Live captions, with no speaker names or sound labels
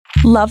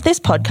Love this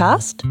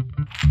podcast?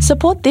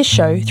 Support this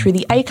show through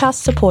the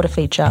Acast supporter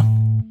feature.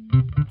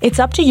 It's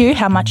up to you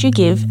how much you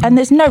give and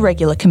there's no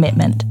regular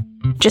commitment.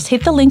 Just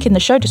hit the link in the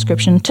show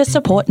description to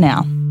support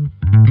now.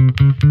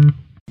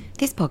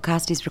 This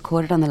podcast is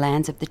recorded on the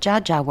lands of the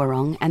Dja Dja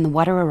Wurrung and the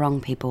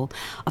Wadawurrung people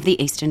of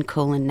the Eastern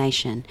Kulin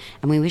Nation,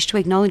 and we wish to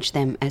acknowledge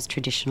them as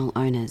traditional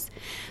owners.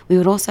 We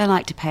would also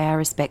like to pay our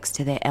respects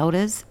to their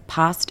elders,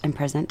 past and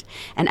present,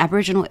 and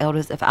Aboriginal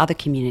elders of other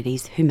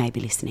communities who may be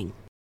listening.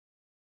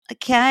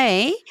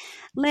 Okay,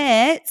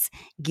 let's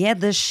get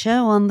the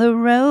show on the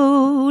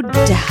road.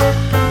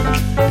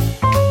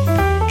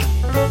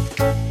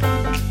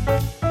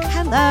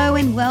 Hello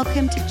and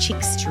welcome to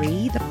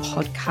Chickstery, the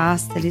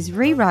podcast that is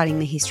rewriting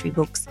the history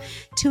books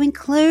to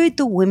include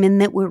the women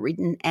that were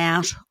written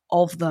out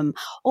of them,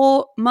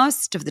 or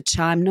most of the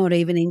time not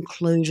even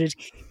included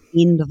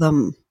in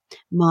them.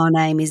 My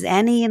name is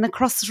Annie and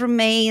across from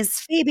me is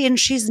Phoebe and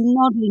she's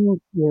nodding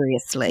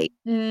furiously.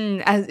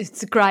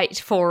 It's great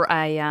for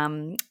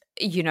a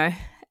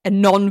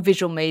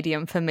non-visual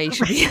medium for me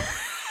to be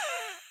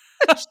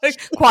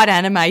quite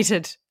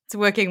animated. It's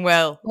working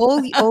well.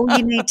 All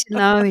you need to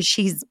know is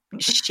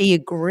she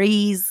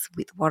agrees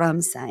with what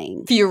I'm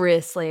saying.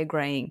 Furiously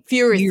agreeing.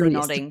 Furiously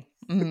nodding.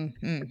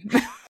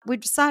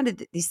 We've decided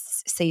that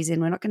this season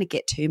we're not going to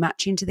get too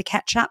much into the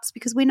catch-ups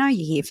because we know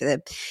you're here for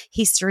the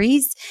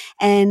histories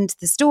and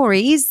the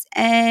stories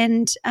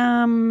and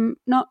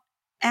not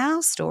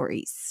our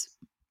stories.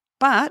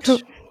 But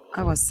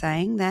I was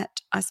saying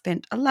that I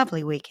spent a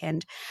lovely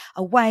weekend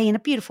away in a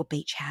beautiful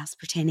beach house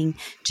pretending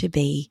to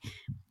be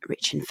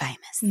rich and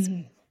famous.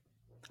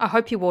 I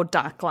hope you wore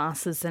dark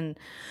glasses and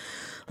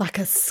like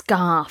a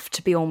scarf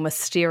to be all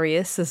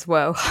mysterious as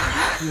well.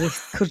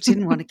 Yes, I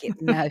didn't want to get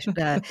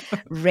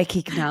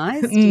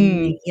recognised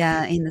in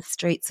the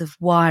streets of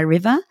Wye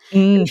River.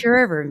 If you're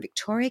ever in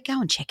Victoria, go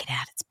and check it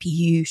out. It's a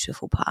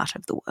beautiful part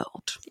of the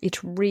world.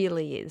 It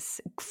really is.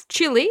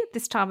 Chilly at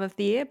this time of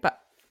the year, but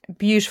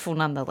beautiful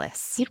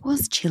nonetheless. It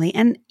was chilly.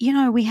 And,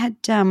 we had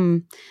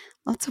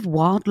lots of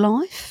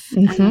wildlife,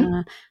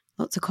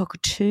 lots of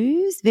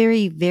cockatoos,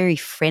 very, very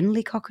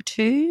friendly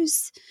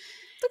cockatoos.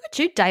 Look at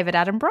you, David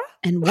Attenborough.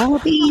 And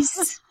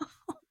wallabies.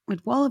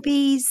 With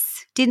wallabies.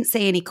 Didn't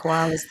see any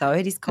koalas though.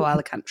 It is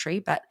koala country,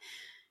 but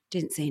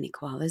didn't see any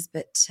koalas.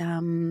 But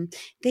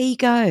there you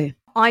go.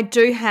 I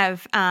do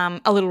have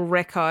a little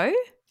reco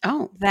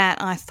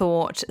that I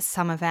thought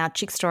some of our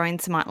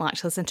Chickstorians might like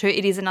to listen to.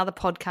 It is another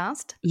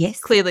podcast.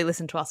 Yes. Clearly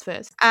listen to us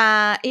first.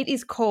 It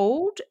is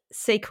called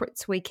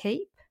Secrets We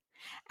Keep.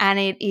 And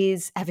it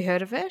is, have you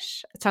heard of it?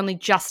 It's only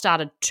just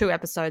started. 2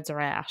 episodes are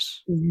out.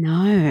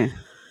 No.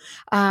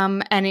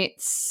 And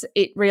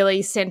it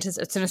really centres,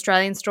 it's an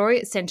Australian story.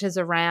 It centres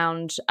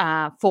around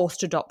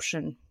forced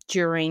adoption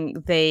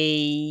during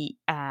the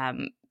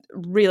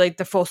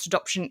the forced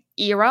adoption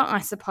era, I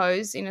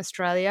suppose, in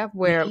Australia,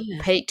 where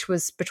it peaked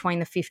was between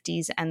the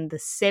 50s and the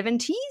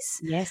 70s.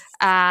 Yes.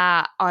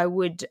 I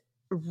would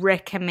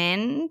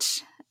recommend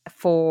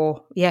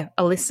for, a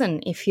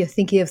listen if you're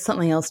thinking of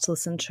something else to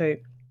listen to.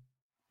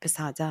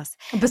 Besides us,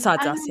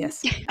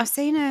 yes. I've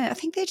seen I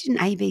think they did an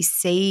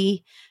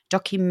ABC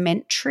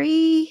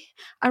documentary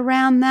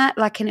around that,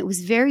 and it was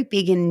very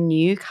big in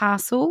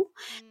Newcastle.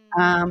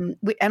 And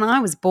I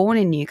was born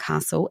in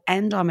Newcastle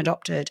and I'm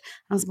adopted.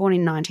 I was born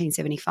in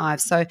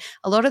 1975. So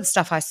a lot of the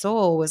stuff I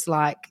saw was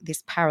like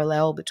this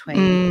parallel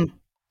between,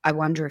 I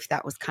wonder if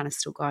that was kind of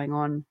still going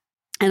on.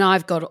 And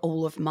I've got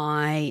all of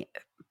my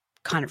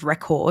kind of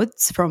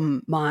records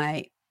from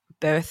my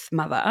birth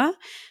mother,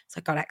 so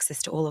I got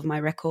access to all of my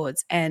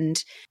records,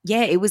 and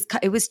it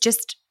was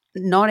just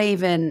not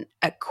even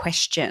a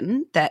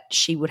question that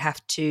she would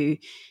have to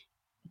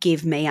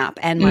give me up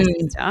and my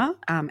sister,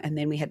 and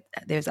then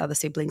there's other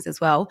siblings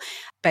as well.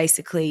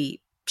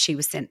 Basically, she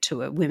was sent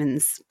to a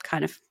women's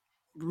kind of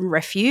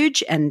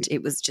refuge, and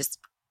it was just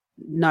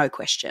no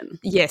question.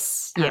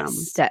 Yes.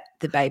 That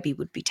the baby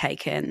would be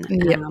taken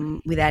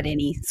without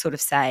any sort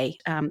of say.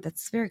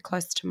 That's very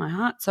close to my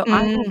heart, so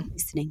I'm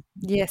listening.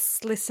 Yes,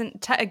 listen,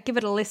 give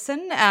it a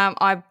listen.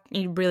 I'm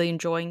really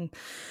enjoying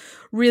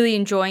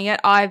it.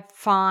 I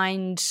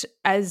find,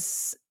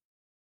 as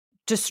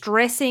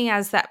distressing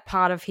as that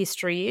part of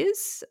history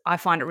is, I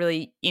find it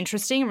really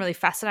interesting and really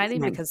fascinating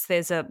because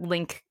there's a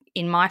link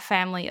in my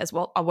family as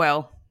well.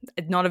 Well,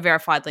 not a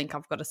verified link,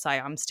 I've got to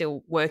say. I'm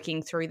still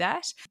working through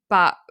that,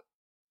 but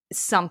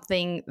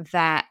something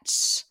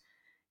that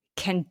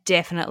can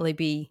definitely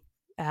be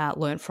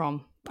learned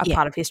from, a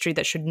part of history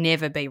that should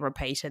never be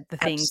repeated, the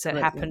things that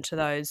happen to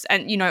those.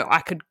 And,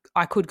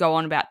 I could go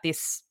on about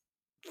this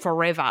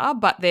forever,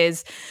 but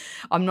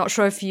I'm not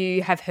sure if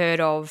you have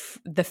heard of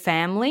The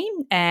Family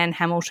and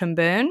Hamilton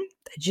Byrne.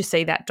 Did you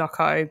see that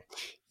doco?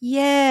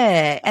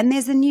 Yeah, and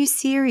there's a new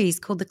series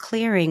called The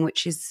Clearing,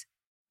 which is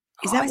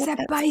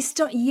that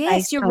based on?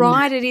 Yes, you're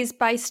right. It is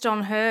based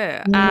on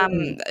her.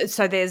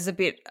 So there's a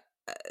bit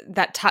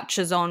that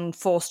touches on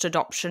forced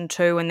adoption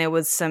too, and there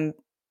was some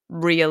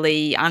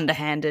really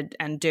underhanded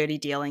and dirty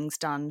dealings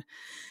done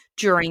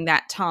during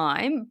that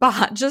time.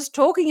 But just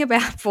talking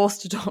about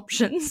forced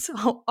adoptions,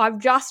 I've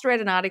just read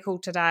an article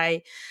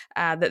today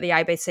that the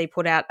ABC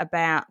put out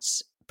about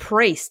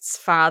priests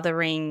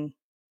fathering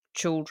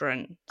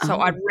children.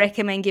 So I'd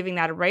recommend giving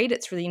that a read.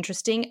 It's really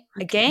interesting.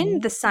 Okay. Again,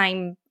 the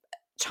same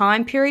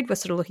time period. We're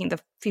sort of looking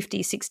at the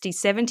 50s,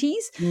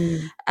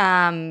 60s,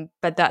 70s.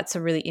 But that's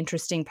a really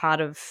interesting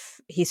part of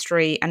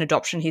history and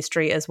adoption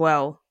history as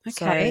well.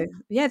 Okay. So,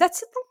 yeah,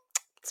 it's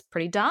a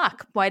pretty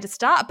dark way to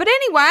start. But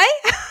anyway.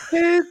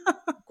 2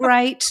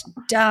 great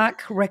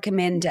dark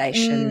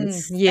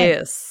recommendations.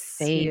 Yes.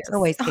 Yes.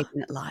 Always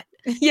keeping it light.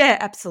 Yeah,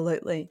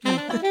 absolutely.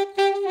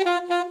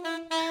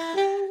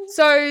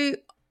 So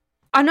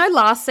I know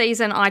last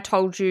season I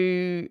told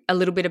you a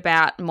little bit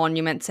about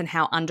monuments and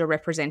how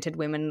underrepresented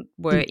women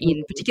were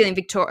particularly in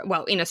Victoria,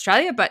 well, in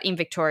Australia, but in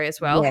Victoria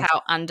as well,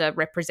 how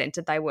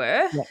underrepresented they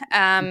were.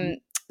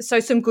 So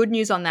some good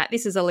news on that.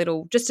 This is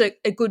just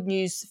a good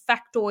news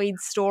factoid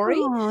story.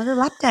 Oh, a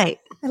little update.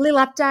 A little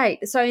update.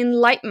 So in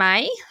late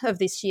May of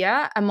this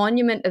year, a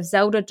monument of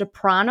Zelda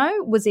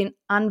Deprano was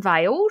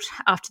unveiled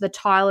after the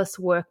tireless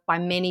work by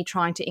many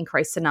trying to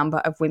increase the number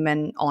of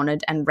women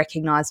honoured and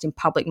recognised in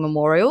public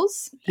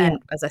memorials. Yeah.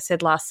 And as I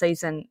said last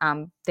season,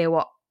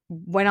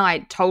 when I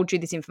told you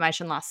this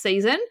information last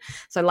season,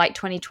 so late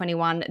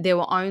 2021, there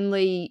were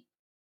only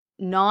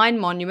 9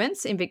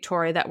 monuments in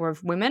Victoria that were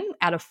of women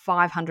out of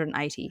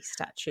 580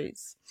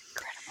 statues.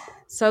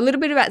 Incredible. So a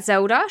little bit about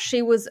Zelda.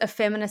 She was a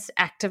feminist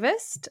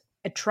activist,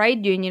 a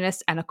trade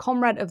unionist, and a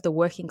comrade of the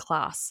working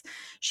class.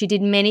 She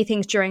did many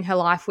things during her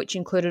life, which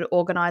included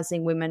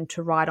organising women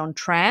to ride on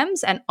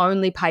trams and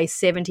only pay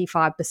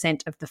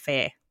 75% of the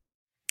fare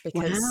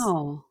because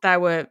they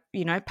were,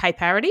 pay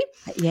parity.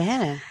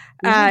 Yeah.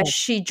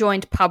 She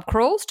joined pub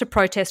crawls to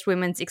protest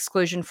women's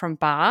exclusion from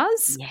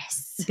bars.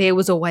 Yes. There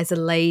was always a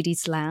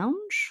ladies'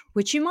 lounge,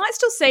 which you might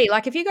still see.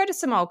 Like if you go to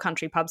some old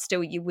country pubs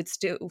still, you would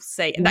still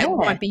see. And that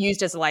won't be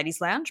used as a ladies'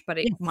 lounge, but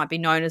it might be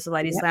known as a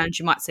ladies' lounge.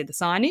 You might see the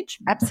signage.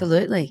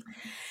 Absolutely.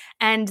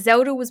 And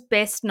Zelda was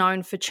best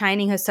known for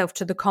chaining herself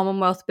to the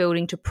Commonwealth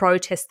Building to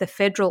protest the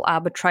Federal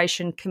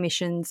Arbitration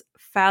Commission's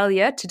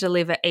failure to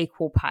deliver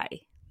equal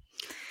pay.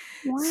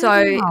 Wow.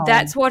 So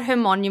that's what her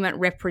monument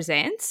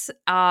represents.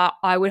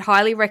 I would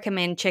highly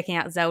recommend checking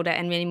out Zelda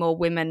and many more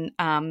women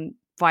via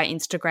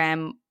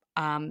Instagram.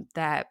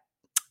 That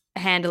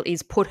handle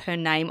is Put Her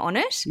Name on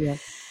It.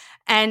 Yes.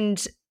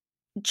 And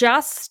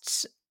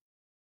just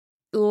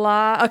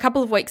a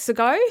couple of weeks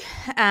ago,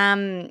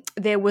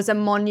 there was a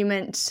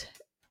monument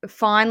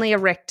finally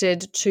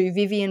erected to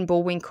Vivian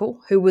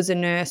Bullwinkle, who was a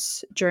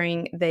nurse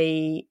during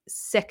the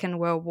Second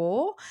World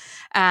War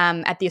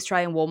at the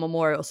Australian War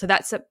Memorial. So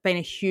that's been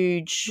a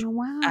huge,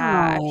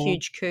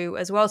 huge coup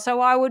as well. So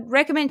I would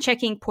recommend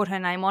checking Put Her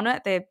Name on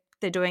It.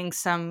 They're doing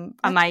some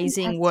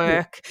amazing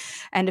work,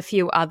 and a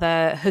few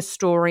other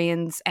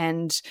historians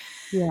and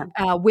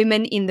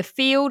women in the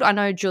field. I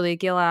know Julia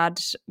Gillard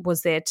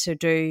was there to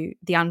do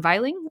the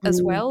unveiling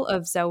as well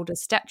of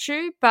Zelda's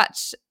statue,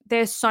 but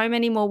there's so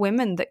many more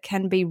women that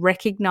can be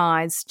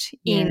recognised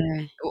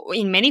in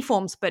many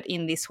forms, but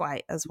in this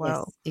way as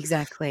well. Yes,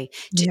 exactly.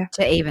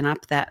 To even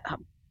up that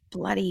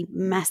bloody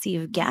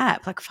massive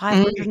gap, like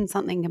 500 and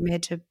something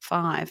compared to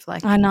 5.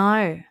 Like I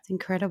know. It's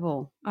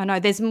incredible. I know.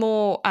 There's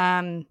more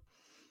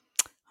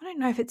I don't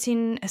know if it's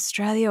in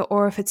Australia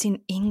or if it's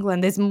in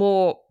England. There's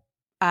more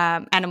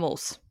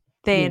animals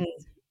than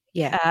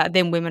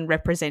women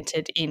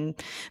represented in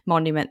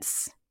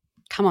monuments.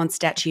 Come on,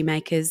 statue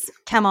makers.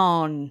 Come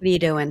on. What are you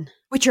doing?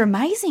 Which are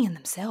amazing in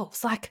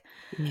themselves. Like,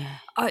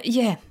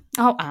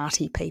 Oh,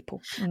 arty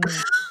people.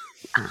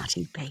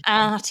 Arty people.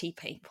 Arty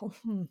people.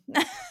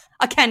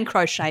 I can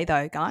crochet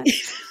though,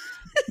 guys.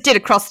 Did a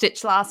cross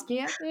stitch last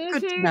year.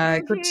 Good to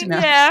know. Good to know.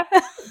 Yeah.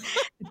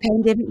 The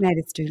pandemic made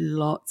us do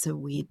lots of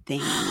weird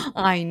things.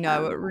 I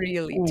know, it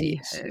really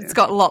did. It's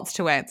got lots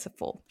to answer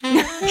for.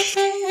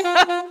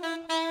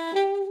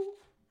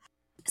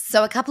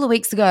 So a couple of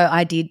weeks ago,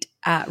 I did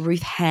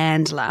Ruth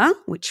Handler,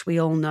 which we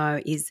all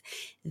know is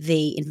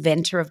the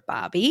inventor of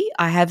Barbie.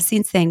 I have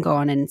since then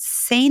gone and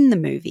seen the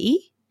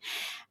movie,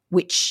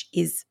 which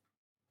is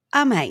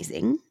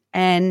amazing,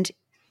 and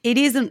it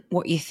isn't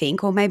what you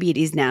think, or maybe it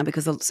is now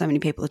because so many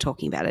people are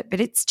talking about it, but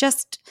it's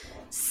just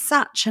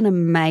such an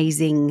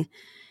amazing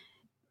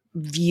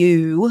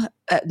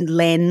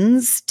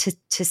lens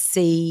to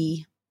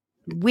see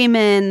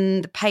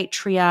women, the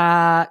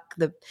patriarch,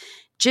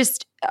 it's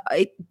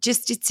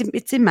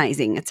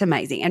amazing. It's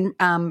amazing.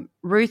 And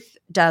Ruth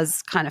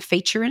does kind of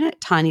feature in it,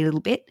 tiny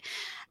little bit,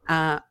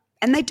 and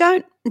they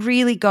don't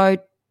really go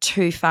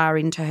too far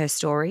into her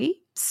story.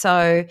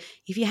 So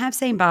if you have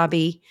seen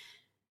Barbie,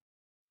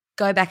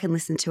 go back and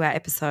listen to our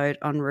episode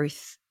on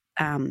Ruth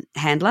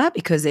Handler,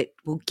 because it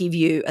will give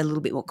you a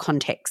little bit more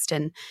context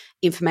and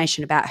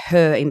information about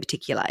her in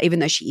particular, even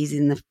though she is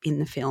in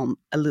the film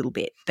a little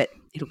bit, but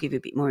it'll give you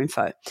a bit more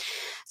info.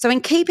 So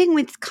in keeping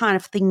with kind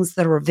of things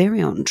that are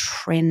very on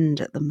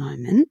trend at the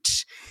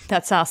moment.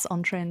 That's us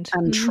on trend.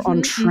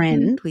 On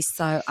trend, we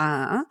so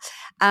are.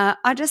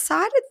 I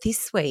decided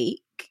this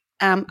week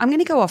I'm going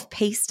to go off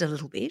piste a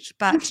little bit,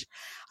 but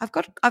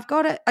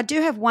I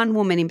do have one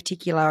woman in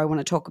particular I want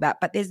to talk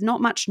about, but there's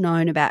not much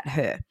known about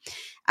her.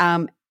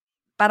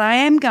 But I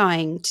am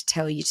going to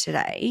tell you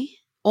today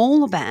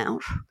all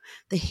about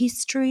the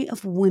history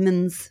of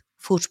women's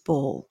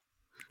football.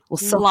 Or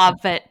soccer.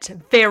 Love it.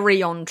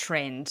 Very on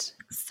trend.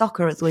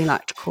 Soccer, as we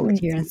like to call it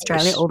here in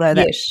Australia, although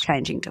that's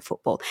changing to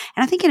football.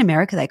 And I think in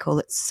America they call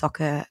it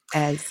soccer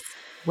as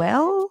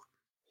well.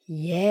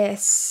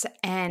 Yes,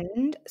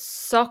 and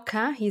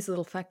soccer, here's a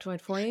little factoid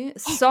for you.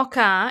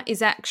 Soccer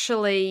is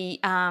actually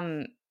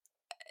an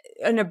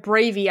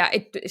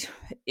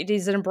it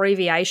is an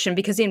abbreviation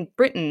because in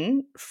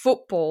Britain,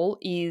 football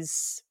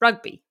is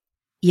rugby.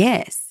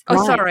 Yes.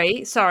 Oh,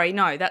 right. Sorry.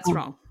 No, that's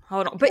wrong.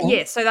 Hold on. But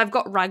yes, so they've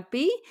got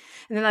rugby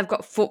and then they've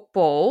got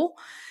football.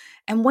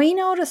 And we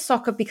know it as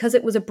soccer because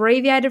it was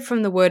abbreviated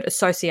from the word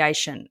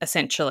association,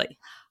 essentially.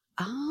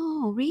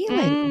 Oh,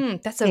 really?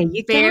 That's a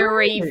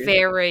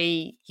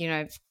very,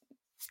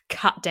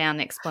 cut down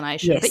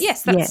explanation. But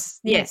yes,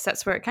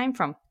 that's where it came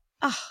from.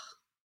 Oh,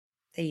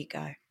 there you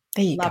go.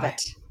 Love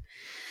it.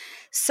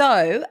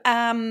 So,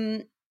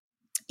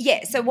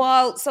 so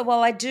while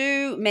I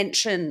do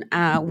mention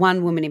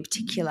one woman in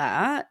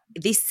particular,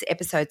 this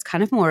episode's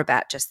kind of more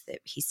about just the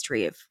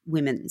history of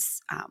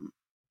women's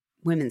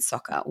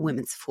soccer,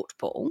 women's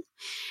football.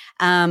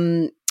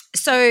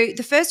 So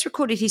the first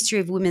recorded history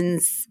of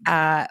women's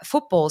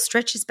football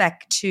stretches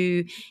back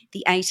to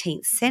the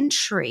 18th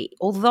century,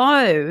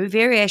 although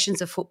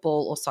variations of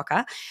football or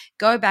soccer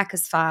go back so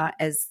far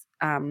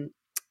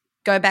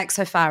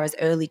as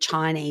early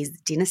Chinese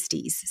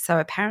dynasties. So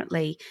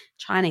apparently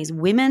Chinese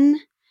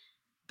women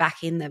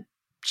back in the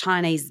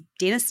Chinese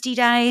dynasty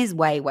days,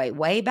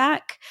 way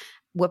back,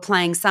 were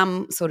playing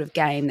some sort of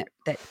game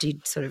that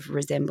did sort of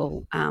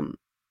resemble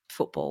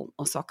football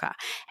or soccer.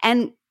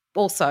 And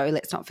also,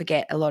 let's not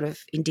forget, a lot of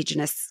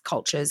Indigenous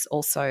cultures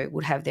also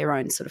would have their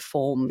own sort of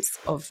forms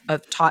of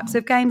types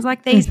of games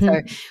like these.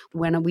 So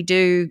when we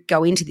do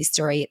go into this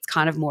story, it's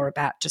kind of more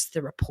about just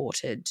the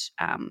reported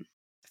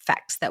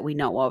facts that we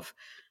know of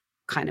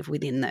kind of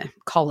within the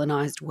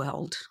colonised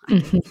world.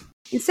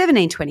 In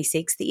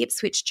 1726, the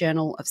Ipswich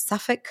Journal of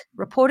Suffolk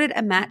reported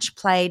a match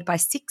played by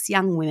 6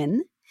 young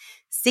women,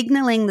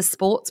 signalling the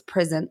sport's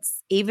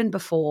presence even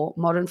before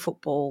modern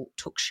football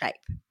took shape.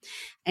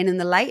 And in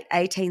the late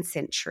 18th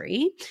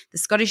century, the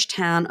Scottish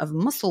town of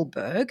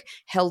Musselburgh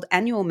held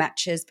annual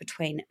matches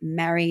between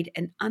married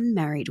and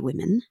unmarried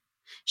women,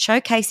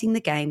 showcasing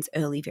the game's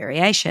early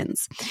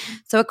variations.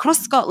 So across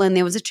Scotland,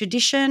 there was a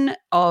tradition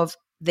of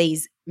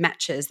these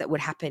matches that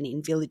would happen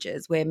in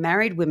villages where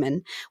married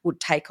women would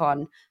take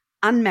on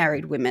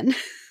unmarried women.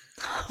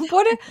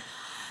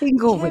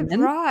 Single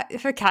women. Right.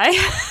 Okay.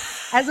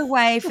 As a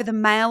way for the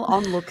male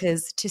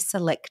onlookers to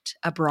select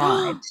a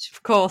bride.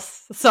 Of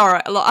course.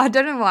 Sorry. I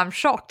don't know why I'm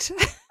shocked.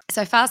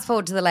 So fast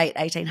forward to the late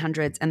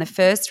 1800s, and the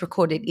first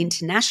recorded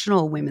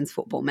international women's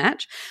football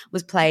match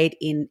was played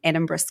in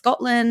Edinburgh,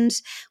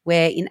 Scotland,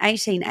 where in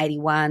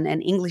 1881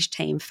 an English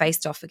team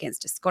faced off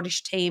against a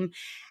Scottish team,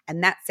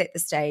 and that set the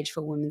stage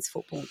for women's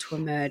football to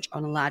emerge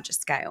on a larger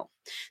scale.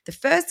 The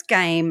first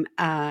game,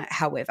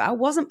 however,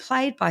 wasn't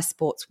played by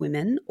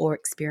sportswomen or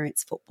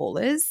experienced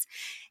footballers.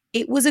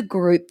 It was a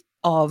group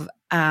of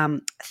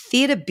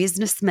theatre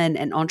businessmen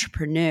and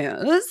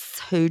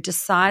entrepreneurs who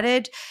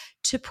decided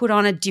to put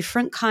on a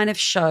different kind of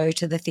show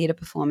to the theatre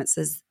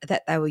performances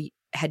that they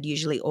had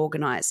usually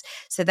organised.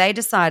 So they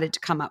decided to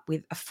come up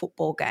with a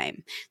football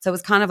game. So it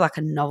was kind of like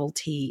a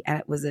novelty, and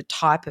it was a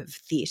type of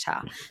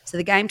theatre. So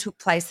the game took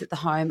place at the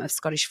home of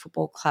Scottish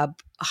Football Club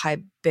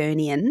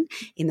Hibernian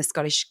in the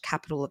Scottish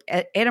capital of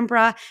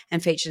Edinburgh,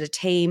 and featured a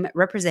team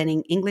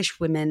representing English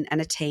women and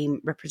a team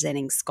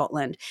representing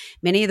Scotland.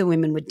 Many of the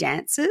women were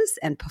dancers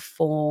and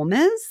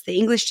performers. The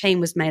English team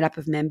was made up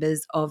of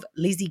members of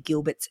Lizzie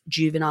Gilbert's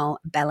Juvenile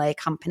Ballet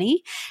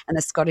Company, and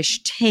the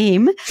Scottish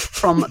team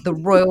from the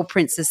Royal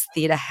Princess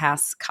Theatre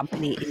House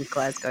Company in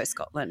Glasgow,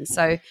 Scotland.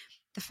 So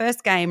the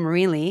first game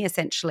really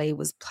essentially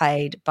was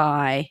played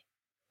by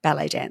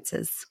ballet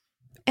dancers.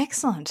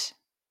 Excellent.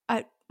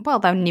 Well,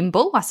 they're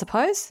nimble, I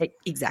suppose.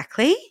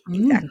 Exactly.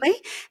 Now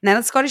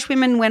the Scottish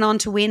women went on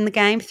to win the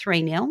game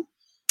 3-0,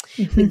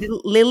 with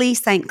Lily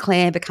St.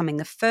 Clair becoming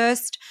the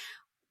first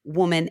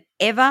woman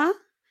ever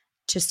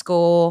to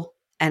score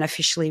an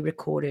officially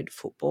recorded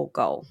football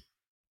goal.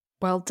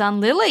 Well done,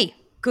 Lily.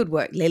 Good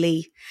work,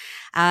 Lily.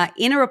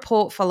 In a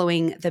report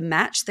following the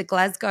match, the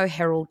Glasgow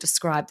Herald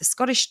described the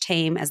Scottish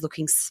team as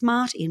looking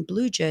smart in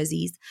blue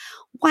jerseys,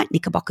 white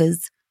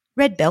knickerbockers,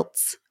 red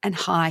belts and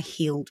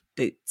high-heeled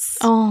boots.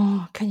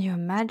 Oh, can you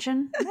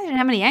imagine? Imagine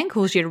how many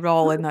ankles you'd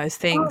roll in those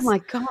things. Oh, my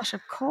gosh,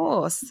 of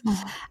course.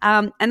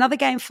 Another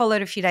game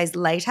followed a few days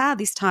later,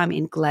 this time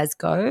in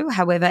Glasgow.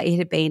 However, it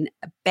had been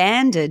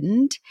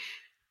abandoned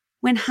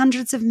when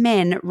hundreds of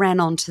men ran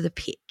onto the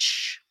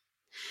pitch.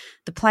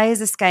 The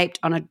players escaped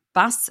on a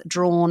bus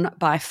drawn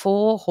by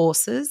 4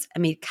 horses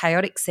amid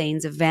chaotic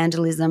scenes of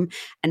vandalism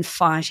and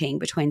fighting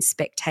between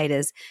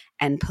spectators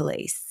and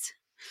police.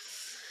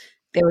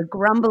 There were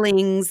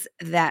grumblings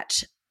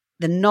that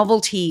the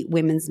novelty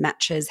women's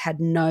matches had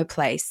no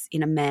place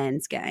in a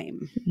man's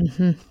game.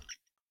 Mm-hmm.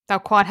 They're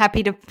quite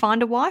happy to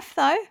find a wife,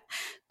 though.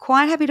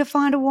 Quite happy to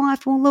find a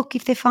wife. Well, look,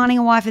 if they're finding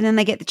a wife and then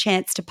they get the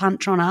chance to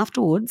punch on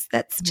afterwards,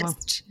 that's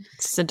just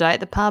it's a day at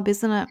the pub,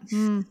 isn't it?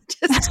 Mm.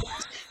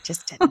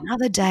 just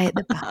another day at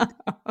the pub.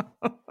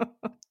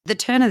 The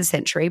turn of the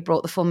century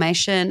brought the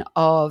formation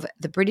of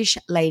the British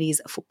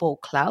Ladies Football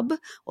Club,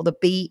 or the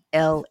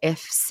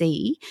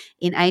BLFC,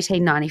 in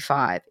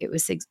 1895. It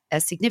was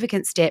a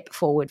significant step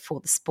forward for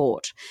the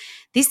sport.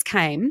 This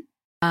came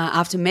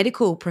after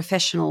medical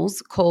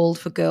professionals called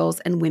for girls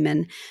and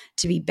women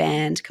to be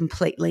banned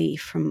completely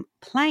from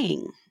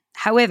playing.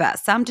 However,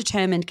 some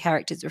determined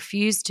characters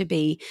refused to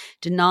be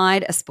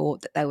denied a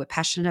sport that they were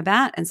passionate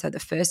about, and so the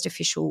first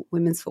official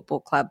women's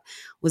football club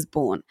was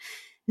born.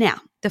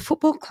 Now, the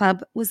football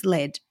club was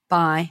led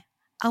by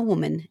a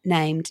woman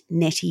named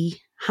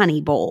Netty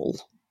Honeyball.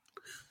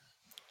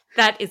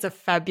 That is a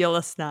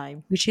fabulous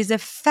name. Which is a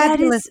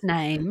fabulous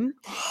name.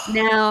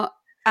 Now,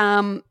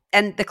 and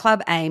the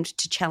club aimed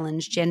to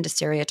challenge gender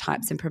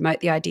stereotypes and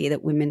promote the idea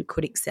that women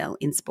could excel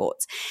in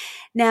sports.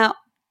 Now,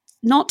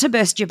 not to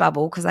burst your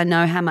bubble, because I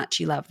know how much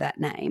you love that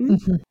name,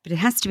 but it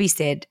has to be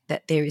said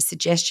that there is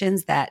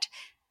suggestions that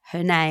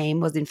her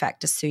name was in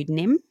fact a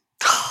pseudonym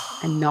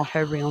and not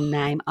her real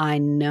name. I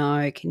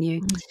know. Can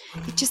you?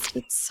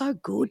 It's so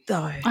good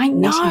though. I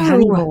know. Netty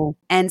Honeyball.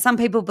 And some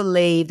people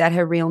believe that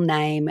her real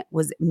name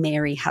was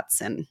Mary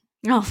Hudson.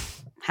 Oh,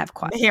 have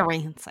quite Mary.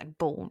 It's so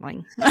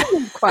boring.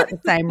 Quite the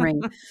same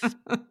ring.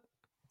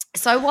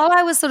 So while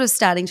I was sort of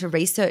starting to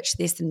research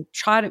this and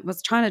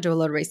was trying to do a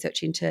lot of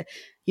research into,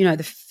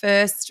 the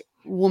first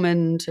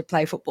woman to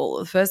play football,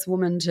 the first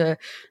woman to,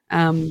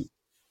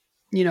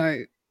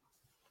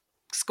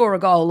 score a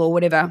goal or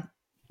whatever,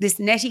 this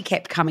Netty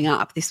kept coming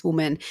up, this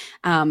woman,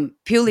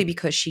 purely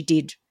because she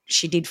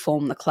did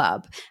form the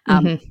club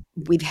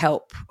with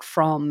help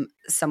from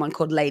someone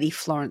called Lady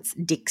Florence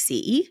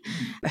Dixie,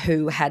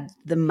 who had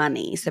the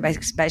money. So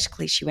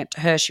basically she went to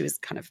her. She was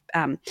kind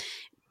of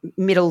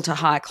middle to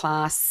high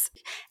class,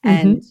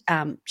 and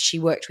she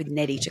worked with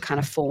Netty to kind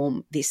of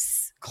form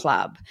this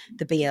club,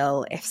 the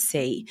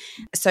BLFC.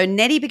 So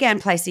Netty began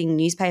placing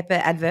newspaper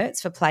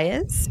adverts for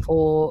players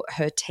for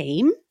her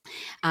team,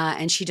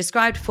 and she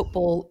described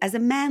football as a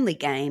manly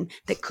game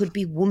that could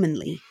be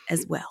womanly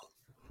as well.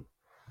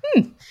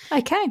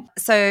 Okay.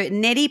 So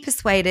Netty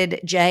persuaded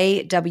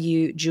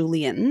J.W.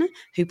 Julian,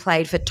 who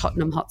played for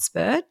Tottenham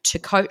Hotspur, to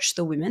coach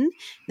the women.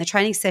 The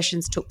training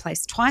sessions took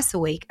place twice a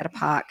week at a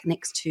park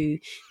next to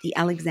the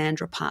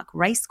Alexandra Park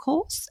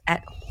Racecourse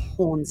at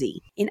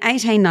Hornsey. In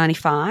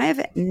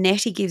 1895,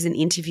 Netty gives an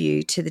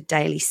interview to the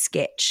Daily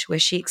Sketch where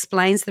she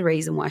explains the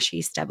reason why she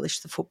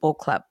established the football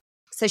club.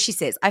 So she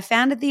says, I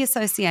founded the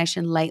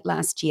association late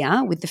last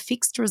year with the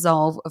fixed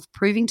resolve of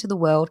proving to the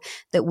world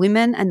that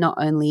women are not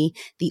only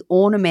the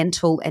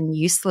ornamental and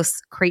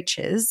useless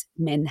creatures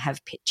men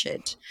have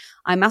pictured.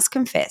 I must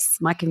confess,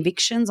 my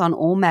convictions on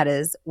all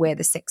matters where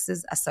the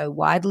sexes are so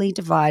widely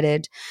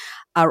divided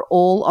are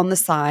all on the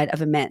side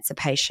of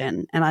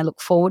emancipation, and I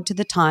look forward to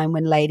the time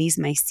when ladies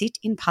may sit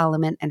in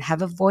Parliament and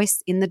have a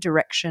voice in the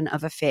direction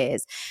of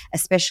affairs,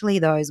 especially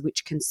those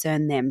which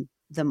concern them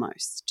the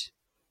most.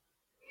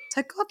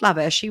 So God love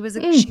her. She was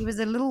a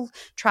little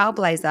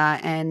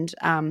trailblazer and,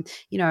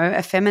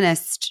 a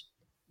feminist,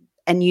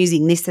 and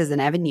using this as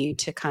an avenue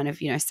to kind of,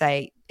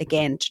 say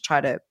again, to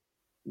try to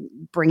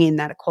bring in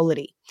that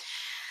equality.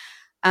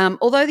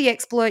 Although the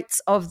exploits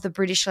of the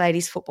British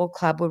Ladies Football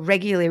Club were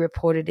regularly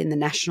reported in the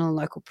national and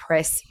local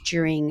press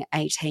during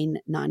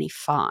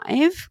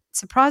 1895,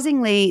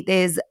 surprisingly,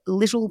 there's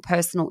little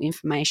personal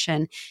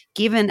information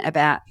given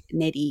about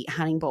Netty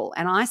Honeyball.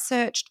 And I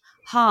searched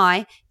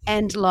high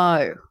and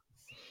low.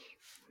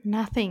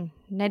 Nothing.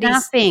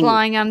 Netty's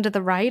flying under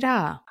the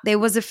radar. There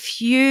was a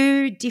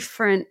few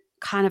different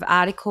kind of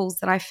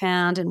articles that I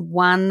found, and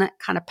one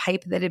kind of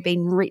paper that had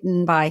been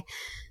written by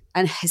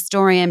an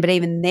historian, but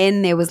even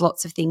then there was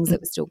lots of things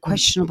that were still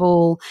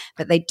questionable.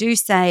 But they do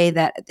say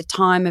that at the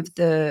time of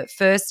her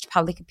first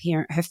public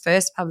appearance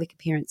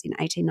in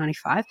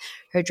 1895,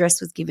 her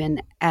address was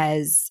given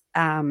as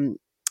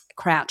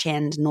Crouch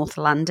End, North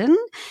London.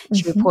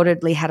 She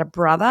reportedly had a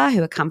brother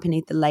who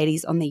accompanied the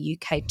ladies on the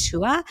UK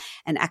tour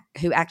and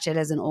who acted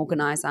as an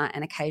organiser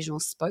and occasional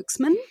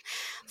spokesman.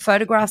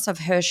 Photographs of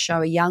her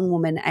show a young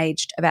woman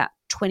aged about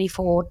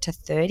 24 to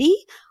 30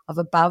 of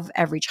above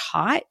average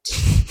height.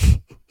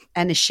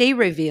 And as she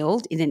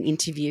revealed in an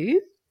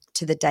interview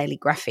to the Daily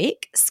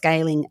Graphic,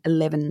 scaling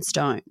 11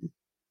 stone.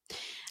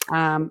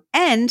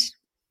 And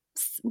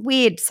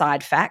weird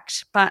side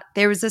fact, but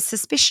there is a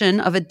suspicion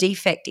of a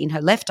defect in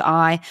her left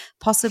eye,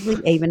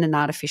 possibly even an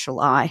artificial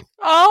eye.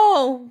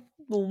 Oh,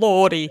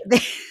 Lordy. But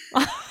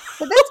that's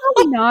all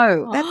we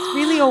know. That's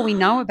really all we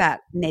know about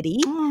Netty.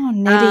 Oh,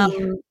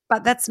 Netty.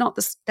 But that's not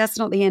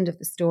the end of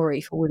the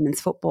story for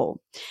women's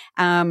football.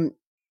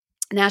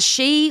 Now,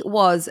 she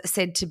was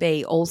said to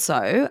be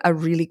also a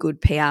really good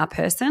PR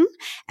person,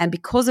 and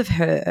because of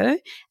her,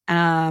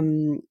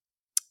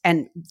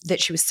 and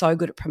that she was so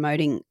good at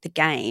promoting the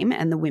game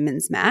and the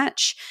women's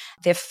match.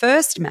 Their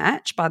first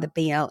match by the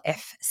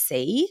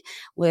BLFC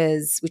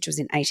which was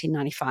in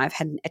 1895,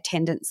 had an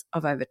attendance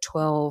of over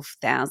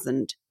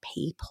 12,000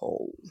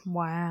 people.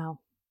 Wow.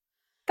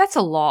 That's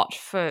a lot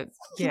for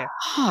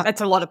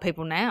that's a lot of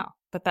people now,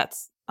 but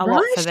that's a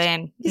lot for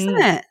then.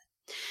 Isn't it?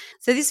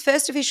 So this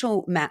first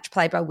official match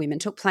played by women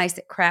took place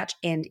at Crouch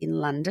End in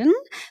London.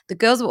 The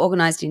girls were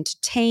organised into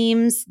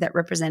teams that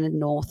represented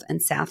North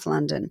and South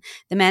London.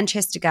 The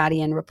Manchester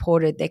Guardian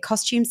reported their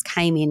costumes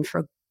came in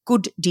for a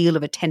good deal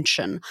of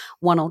attention.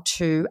 One or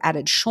two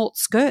added short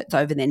skirts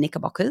over their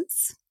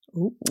knickerbockers.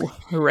 Ooh,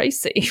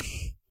 racy.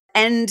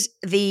 And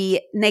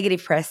the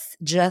negative press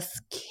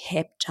just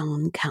kept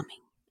on coming.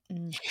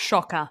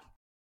 Shocker.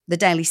 The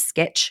Daily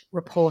Sketch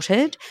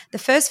reported the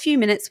first few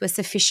minutes were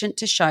sufficient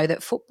to show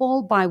that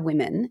football by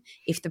women,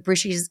 if the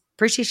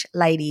British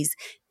ladies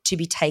to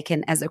be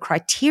taken as a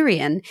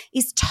criterion,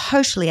 is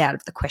totally out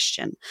of the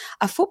question.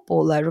 A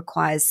footballer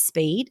requires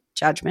speed,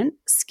 judgment,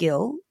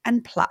 skill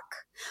and pluck.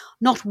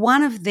 Not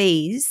one of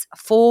these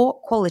 4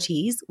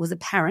 qualities was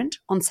apparent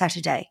on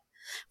Saturday.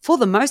 For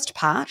the most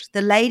part,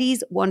 the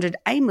ladies wandered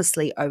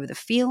aimlessly over the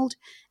field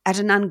at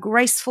an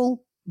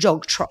ungraceful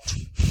jog trot.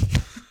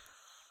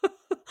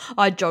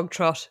 I jog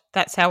trot.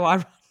 That's how I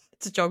run.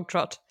 It's a jog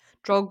trot.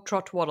 Jog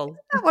trot waddle. Is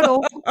that what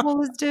all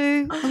footballers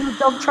do? A little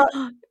jog trot?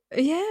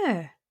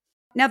 Yeah.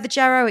 Now, the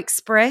Jarrow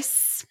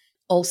Express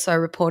also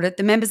reported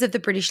the members of the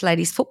British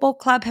Ladies Football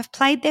Club have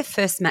played their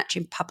first match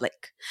in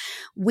public.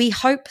 We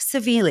hope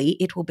severely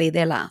it will be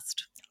their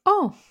last.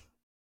 Oh.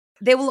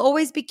 There will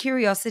always be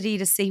curiosity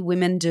to see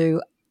women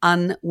do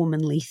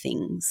unwomanly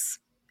things.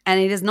 And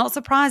it is not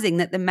surprising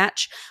that the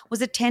match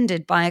was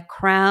attended by a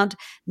crowd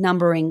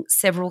numbering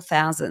several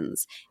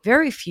thousands,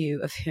 very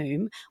few of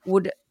whom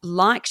would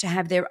like to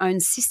have their own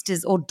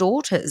sisters or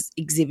daughters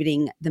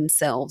exhibiting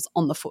themselves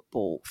on the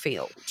football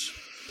field.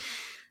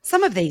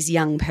 Some of these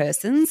young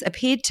persons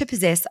appeared to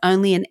possess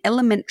only an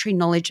elementary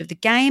knowledge of the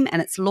game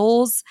and its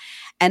laws,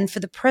 and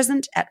for the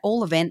present, at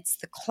all events,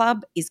 the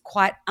club is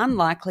quite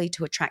unlikely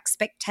to attract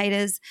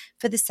spectators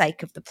for the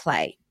sake of the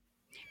play.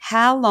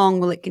 How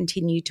long will it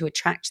continue to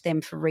attract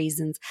them for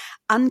reasons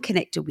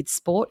unconnected with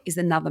sport is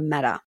another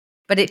matter.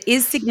 But it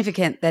is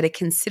significant that a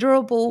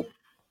considerable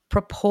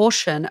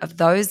proportion of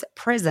those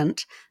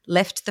present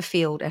left the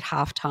field at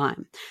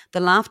half-time. The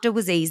laughter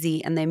was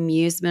easy and the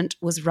amusement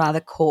was rather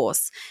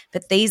coarse,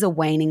 but these are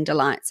waning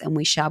delights, and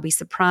we shall be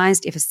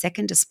surprised if a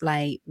second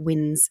display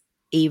wins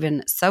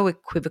even so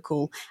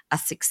equivocal a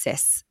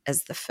success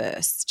as the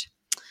first.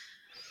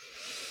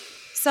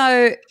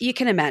 So you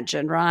can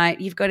imagine, right?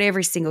 You've got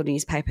every single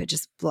newspaper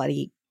just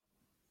bloody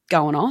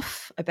going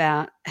off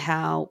about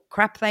how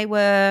crap they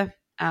were.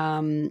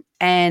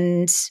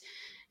 And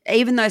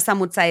even though some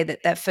would say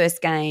that that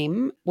first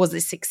game was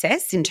a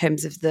success in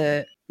terms of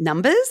the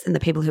numbers and the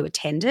people who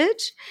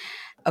attended,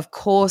 of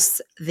course,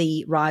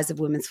 the rise of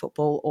women's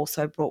football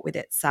also brought with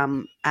it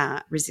some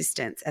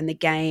resistance. And the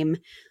game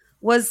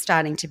was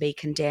starting to be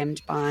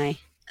condemned by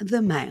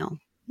the male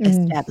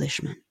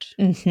establishment.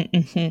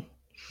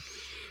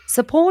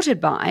 Supported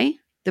by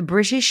the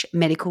British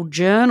Medical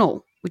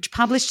Journal, which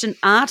published an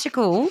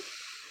article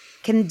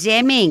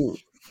condemning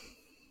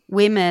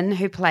women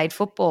who played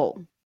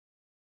football.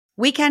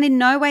 We can in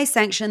no way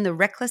sanction the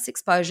reckless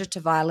exposure to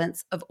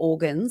violence of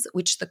organs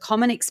which the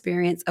common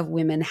experience of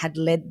women had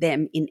led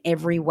them in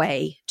every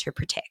way to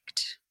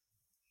protect.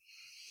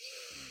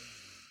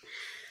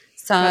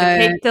 So got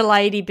to keep the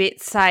lady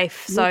bits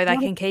safe so they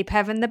can keep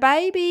having the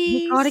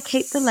babies. You've got to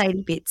keep the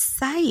lady bits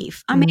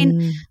safe. I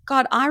mean,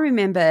 God, I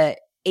remember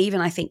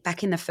even I think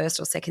back in the first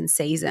or second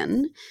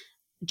season,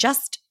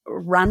 just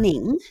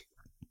running,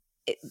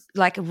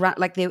 like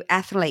the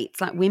athletes,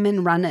 like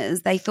women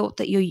runners, they thought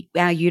that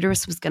our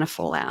uterus was going to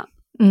fall out.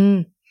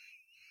 I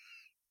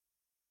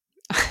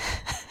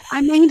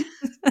mean,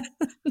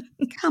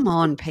 come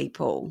on,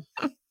 people.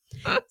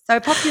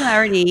 So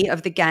popularity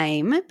of the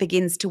game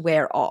begins to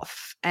wear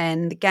off,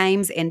 and the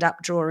games end up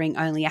drawing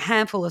only a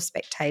handful of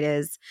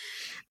spectators.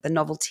 The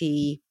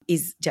novelty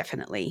is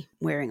definitely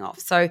wearing off.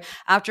 So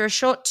after a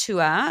short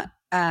tour,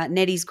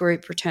 Netty's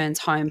group returns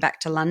home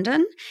back to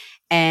London,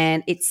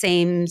 and it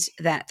seems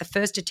that the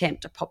first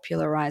attempt to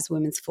popularise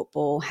women's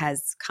football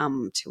has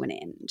come to an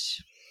end.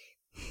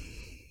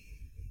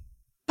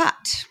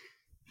 But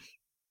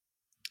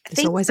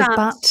there's always a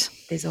but.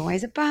 There's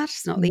always a but.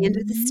 It's not the end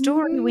of the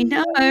story, we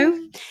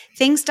know.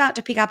 Things start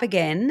to pick up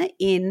again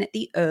in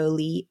the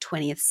early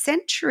 20th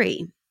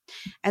century.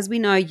 As we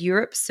know,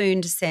 Europe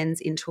soon descends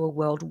into a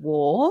world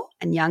war,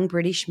 and young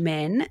British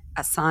men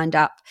are signed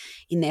up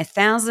in their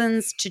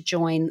thousands to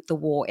join the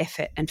war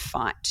effort and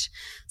fight.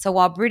 So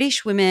while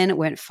British women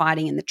weren't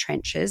fighting in the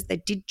trenches, they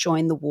did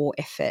join the war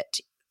effort.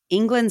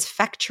 England's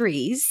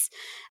factories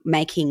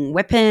making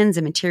weapons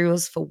and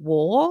materials for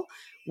war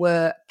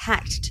were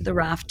packed to the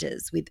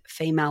rafters with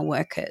female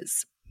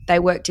workers. They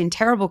worked in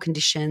terrible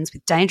conditions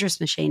with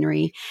dangerous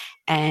machinery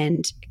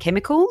and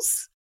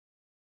chemicals.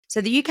 So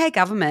the UK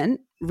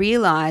government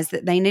realised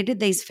that they needed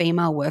these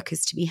female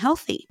workers to be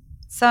healthy.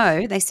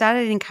 So they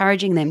started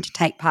encouraging them to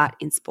take part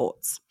in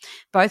sports,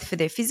 both for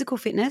their physical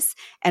fitness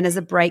and as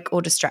a break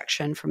or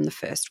distraction from the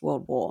First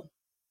World War.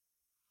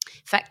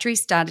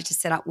 Factories started to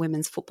set up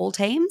women's football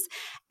teams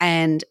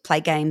and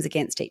play games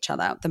against each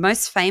other. The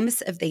most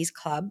famous of these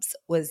clubs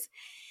was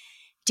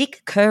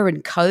Dick Kerr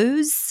and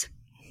Co.'s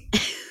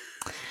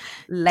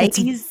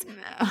Ladies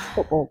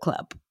Football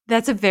Club.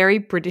 That's a very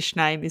British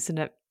name, isn't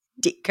it?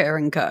 Dick Kerr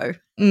and Co.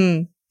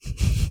 Mm.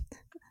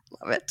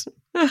 Love it.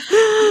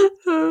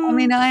 I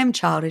mean, I am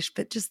childish,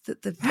 but just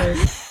that the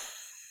first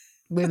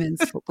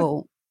women's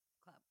football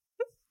club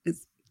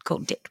is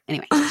called Dick.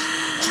 Anyway.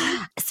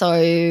 So,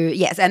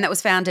 yes, and that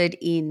was founded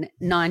in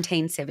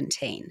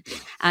 1917.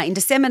 In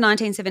December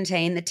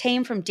 1917, the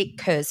team from Dick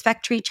Kerr's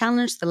factory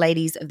challenged the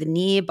ladies of the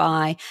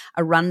nearby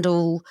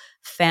Arundel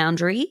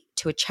Foundry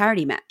to a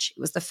charity match. It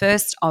was the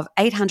first of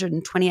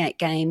 828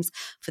 games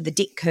for the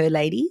Dick Kerr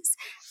ladies,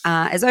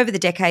 as over the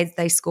decades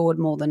they scored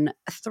more than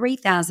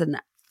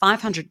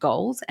 3,500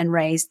 goals and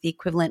raised the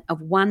equivalent of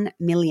 $1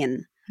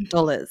 million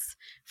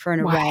for an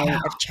array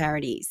of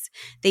charities.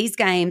 These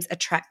games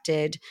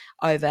attracted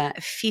over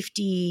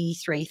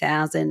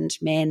 53,000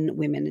 men,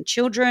 women and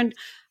children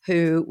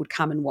who would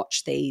come and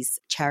watch these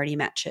charity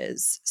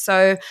matches.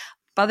 So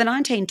by the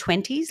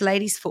 1920s,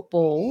 ladies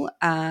football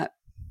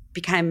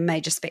became a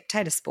major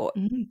spectator sport.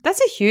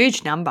 That's a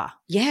huge number.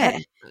 Yeah.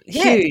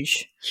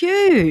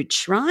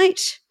 Huge,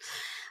 right?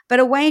 But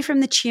away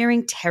from the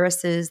cheering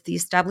terraces, the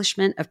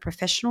establishment of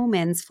professional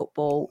men's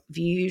football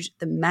viewed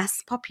the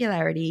mass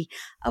popularity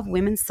of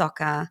women's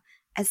soccer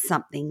as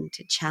something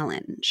to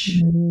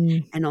challenge.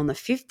 And on the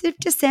 5th of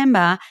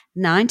December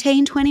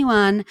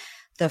 1921,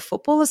 the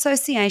Football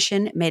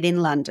Association met in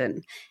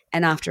London,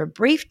 and after a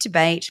brief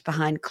debate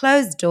behind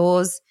closed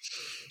doors,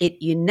 it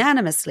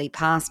unanimously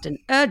passed an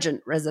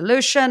urgent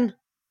resolution: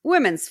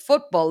 women's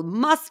football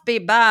must be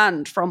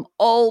banned from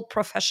all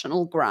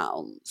professional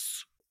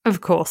grounds.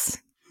 Of course.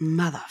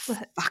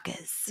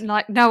 Motherfuckers.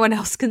 Like no one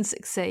else can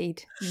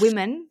succeed.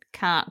 Women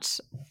can't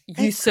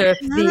usurp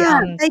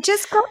the They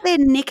just got their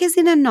knickers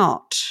in a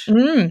knot.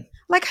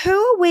 Like, who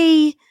are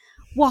we?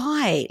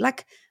 Why?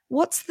 Like,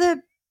 who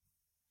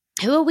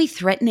are we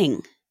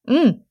threatening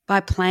by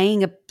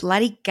playing a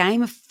bloody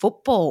game of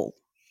football?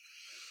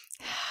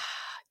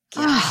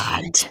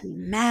 God. Makes me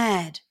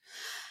mad.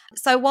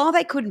 So while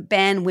they couldn't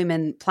ban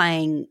women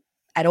playing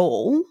at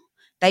all,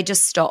 they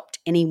just stopped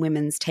any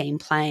women's team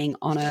playing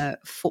on a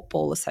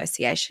football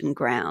association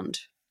ground.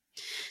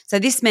 So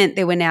this meant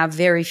there were now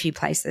very few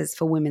places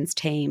for women's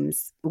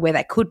teams where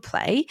they could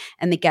play,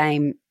 and the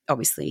game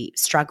obviously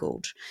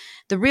struggled.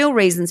 The real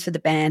reasons for the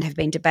ban have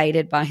been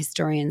debated by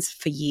historians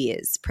for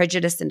years.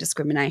 Prejudice and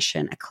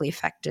discrimination are clear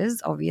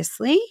factors,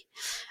 obviously,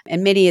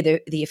 and many of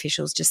the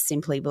officials just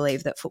simply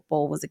believed that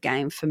football was a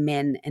game for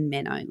men and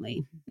men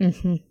only.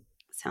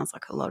 Sounds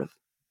like a lot of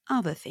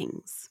other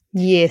things.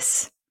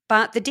 Yes.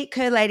 But the Dick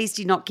Kerr ladies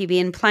did not give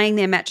in, playing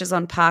their matches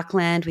on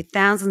parkland with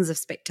thousands of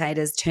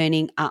spectators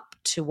turning up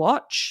to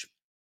watch.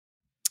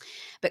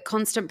 But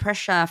constant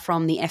pressure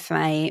from the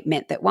FA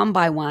meant that one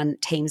by one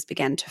teams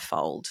began to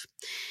fold.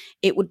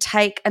 It would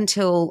take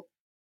until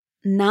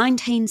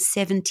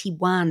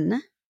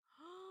 1971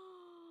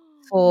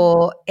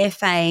 for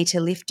FA to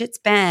lift its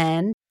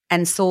ban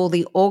and saw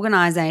the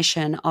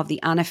organisation of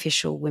the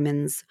unofficial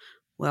Women's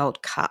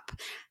World Cup.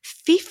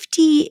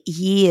 50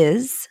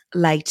 years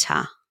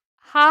later.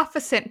 Half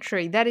a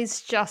century. That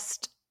is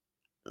just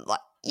like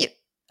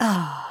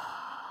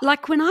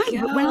like when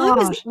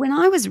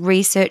I was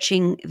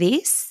researching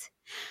this,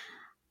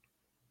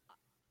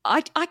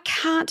 I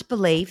can't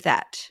believe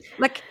that.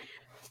 Like,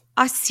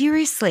 I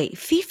seriously,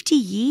 50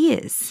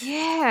 years.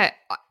 Yeah.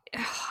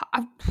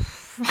 I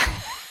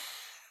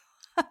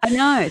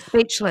know,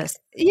 speechless.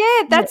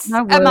 Yeah, that's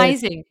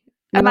amazing.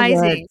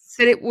 Amazing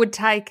that it would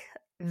take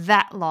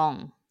that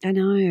long. I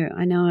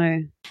know.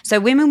 So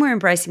women were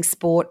embracing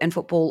sport and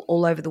football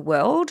all over the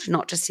world,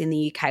 not just in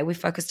the UK. We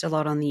focused a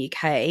lot on the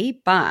UK,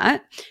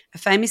 but a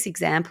famous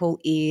example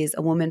is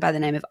a woman by the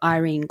name of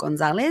Irene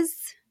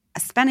Gonzalez, a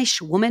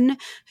Spanish woman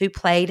who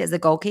played as a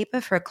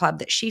goalkeeper for a club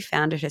that she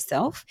founded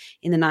herself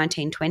in the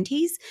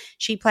 1920s.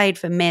 She played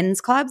for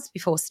men's clubs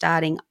before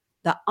starting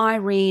the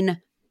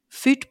Irene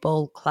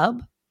Football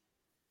Club,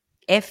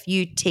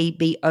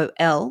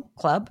 Futbol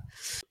Club.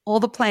 All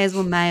the players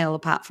were male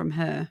apart from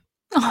her.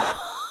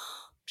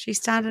 She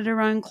started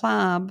her own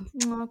club.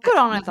 Oh, good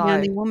on her, though. The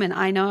only woman,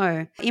 I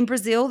know. In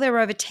Brazil, there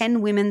were over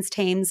 10 women's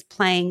teams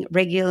playing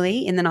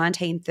regularly in the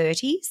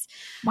 1930s.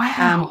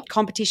 Wow.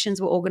 Competitions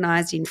were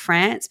organised in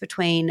France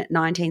between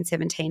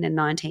 1917 and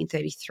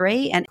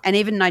 1933, and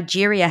even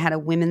Nigeria had a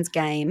women's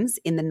games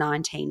in the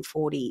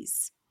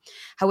 1940s.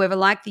 However,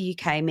 like the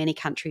UK, many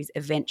countries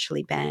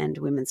eventually banned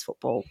women's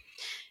football.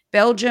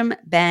 Belgium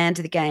banned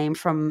the game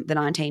from the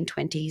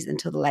 1920s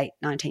until the late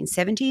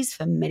 1970s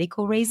for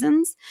medical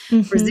reasons.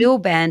 Brazil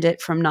banned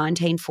it from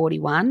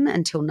 1941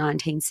 until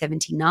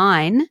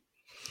 1979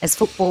 as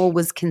football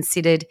was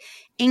considered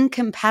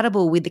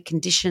incompatible with the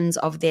conditions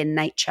of their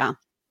nature.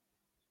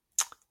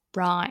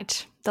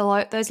 Right.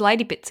 Those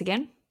lady bits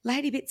again.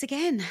 Lady bits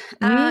again.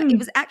 It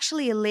was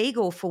actually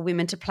illegal for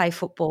women to play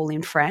football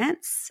in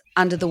France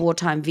under the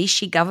wartime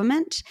Vichy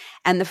government,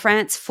 and the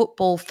France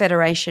Football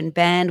Federation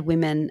banned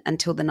women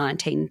until the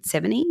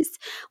 1970s.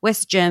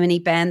 West Germany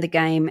banned the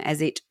game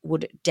as it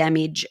would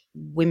damage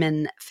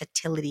women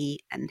fertility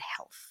and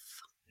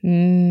health.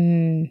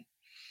 Mm.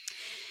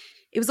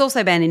 It was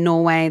also banned in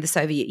Norway, the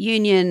Soviet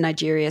Union,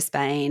 Nigeria,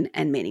 Spain,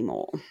 and many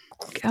more.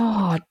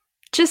 God,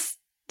 just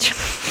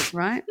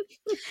right?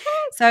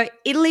 So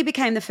Italy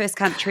became the first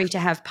country to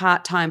have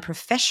part-time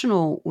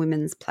professional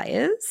women's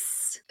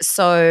players.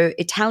 So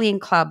Italian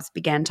clubs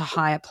began to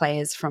hire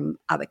players from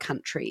other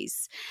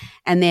countries.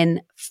 And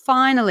then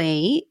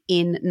finally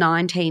in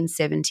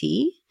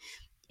 1970,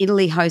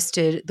 Italy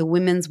hosted the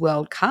Women's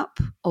World Cup,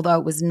 although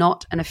it was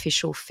not an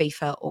official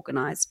FIFA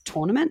organised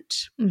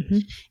tournament. Mm-hmm.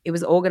 It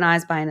was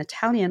organised by an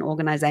Italian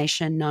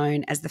organisation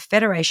known as the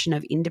Federation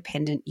of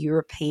Independent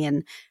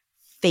European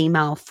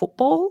Female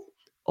Football,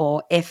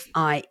 or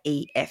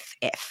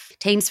FIEFF.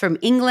 Teams from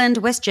England,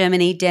 West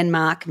Germany,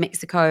 Denmark,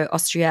 Mexico,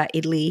 Austria,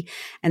 Italy,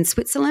 and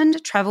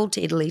Switzerland travelled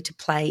to Italy to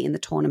play in the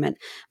tournament.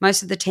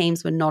 Most of the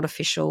teams were not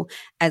official,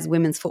 as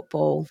women's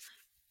football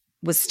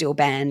was still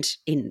banned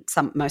in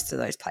most of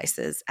those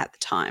places at the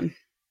time.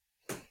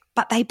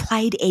 But they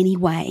played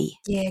anyway.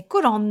 Yeah,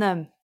 good on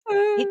them.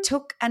 It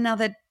took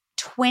another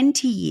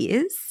 20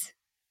 years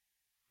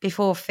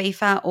before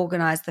FIFA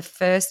organised the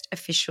first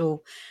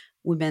official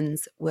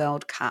Women's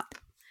World Cup,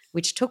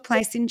 which took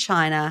place in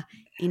China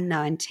in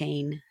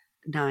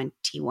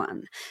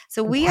 1991.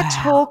 So we are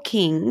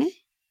talking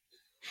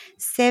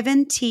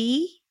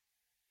 70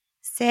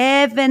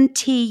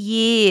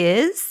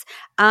 years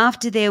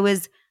after there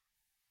was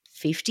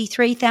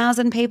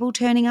 53,000 people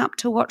turning up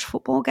to watch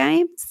football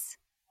games.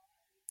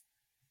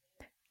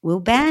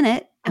 We'll ban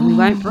it and we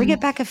won't bring it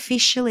back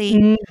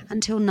officially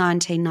until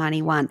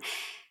 1991.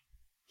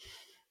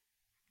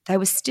 They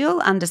were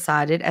still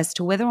undecided as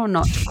to whether or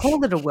not to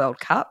call it a World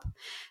Cup,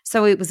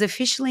 so it was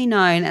officially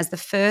known as the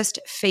first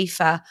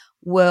FIFA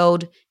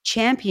World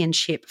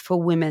Championship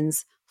for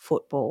women's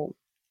football.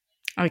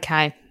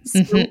 Okay.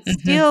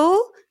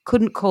 Still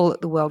couldn't call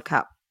it the World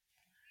Cup.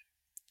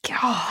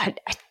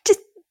 God,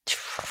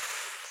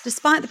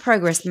 Despite the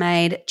progress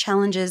made,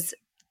 challenges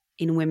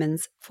in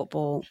women's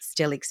football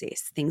still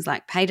exist. Things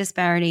like pay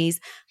disparities,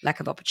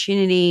 lack of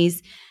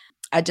opportunities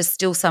are just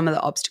still some of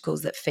the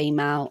obstacles that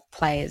female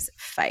players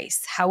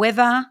face.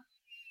 However,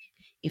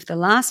 if the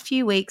last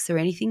few weeks are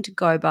anything to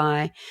go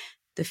by,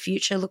 the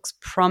future looks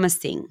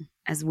promising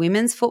as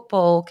women's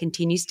football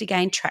continues to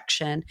gain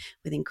traction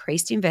with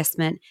increased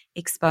investment,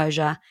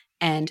 exposure,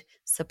 and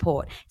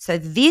support. So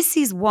this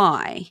is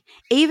why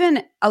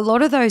even a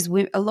lot of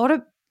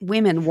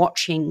women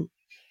watching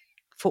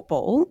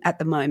football at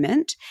the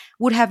moment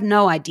would have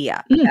no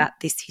idea about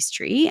this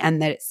history,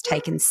 and that it's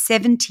taken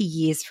 70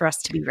 years for us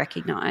to be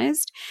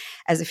recognised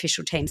as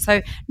official teams.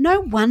 So no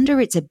wonder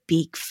it's a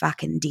big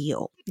fucking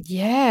deal.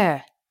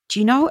 Yeah. Do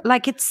you know, I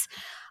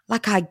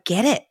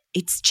get it.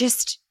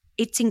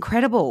 It's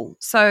incredible.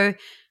 So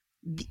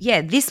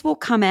yeah, this will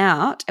come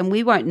out and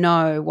we won't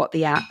know what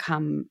the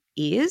outcome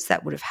is.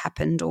 That would have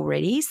happened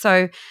already.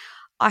 So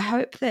I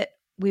hope that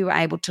we were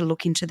able to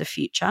look into the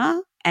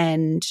future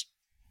and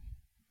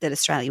that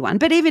Australia won.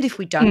 But even if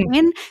we don't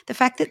win, the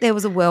fact that there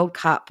was a World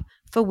Cup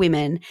for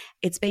women,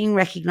 it's being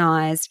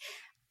recognised.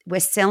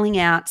 We're selling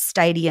out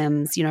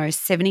stadiums,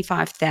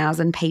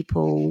 75,000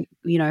 people,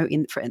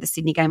 for the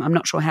Sydney game. I'm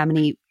not sure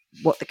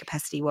what the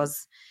capacity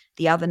was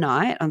the other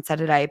night on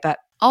Saturday, but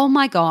oh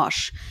my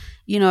gosh,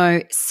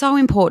 so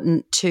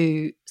important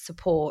to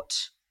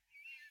support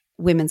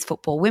women's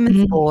football,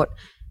 women's sport,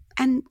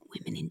 and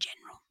women in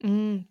general.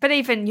 But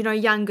even,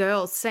 young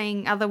girls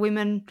seeing other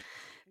women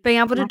being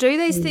able to do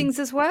these things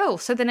as well.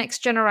 So the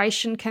next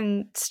generation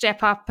can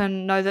step up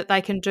and know that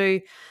they can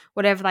do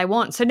whatever they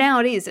want. So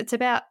now it's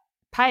about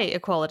pay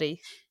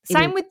equality.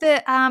 Same with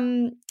the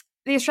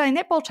Australian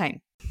netball team.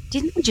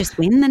 Didn't we just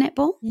win the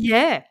netball?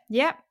 Yeah,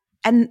 yeah.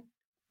 And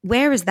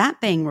where is that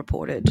being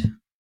reported?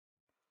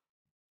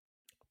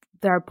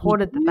 They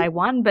reported that they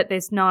won, but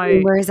there's no...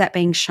 Where is that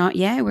being shown?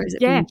 Yeah, where is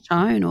it being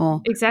shown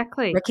or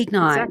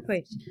recognised?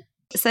 Exactly.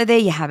 So there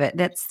you have it.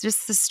 That's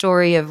just the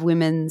story of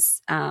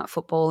women's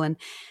football. And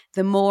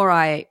the more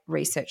I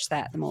researched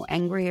that, the more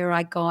angrier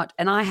I got.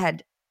 And I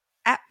had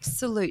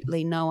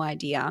absolutely no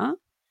idea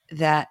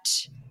that,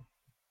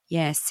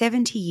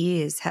 70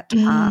 years had to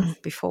pass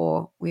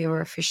before we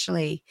were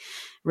officially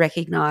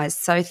recognised.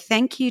 So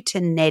thank you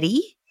to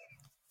Netty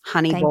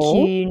Honeyball.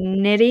 Thank you,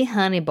 Netty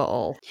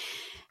Honeyball.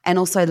 And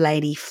also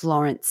Lady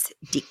Florence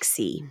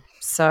Dixie.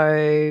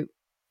 So...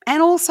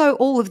 and also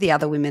all of the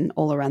other women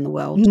all around the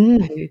world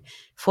who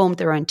formed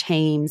their own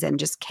teams and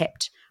just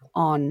kept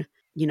on,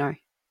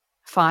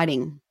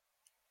 fighting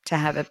to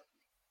have a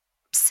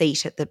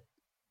seat at the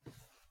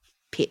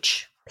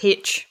pitch.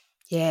 Pitch.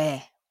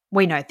 Yeah.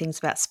 We know things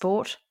about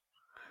sport.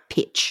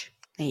 Pitch.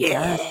 There you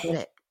go. Get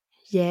it.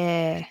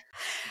 Yeah.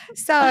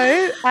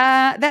 So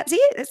that's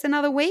it. It's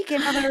another week,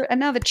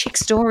 another chick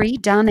story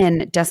done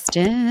and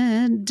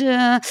dusted.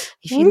 If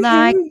you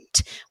liked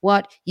liked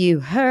what you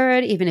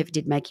heard, even if it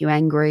did make you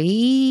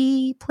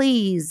angry,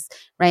 please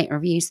rate,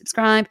 review,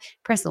 subscribe,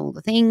 press all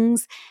the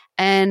things.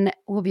 And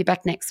we'll be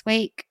back next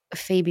week.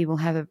 Phoebe will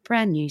have a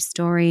brand new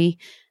story,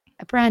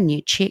 a brand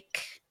new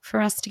chick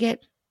for us to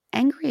get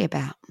angry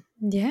about.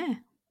 Yeah.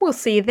 We'll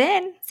see you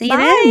then. See you Bye.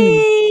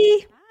 then.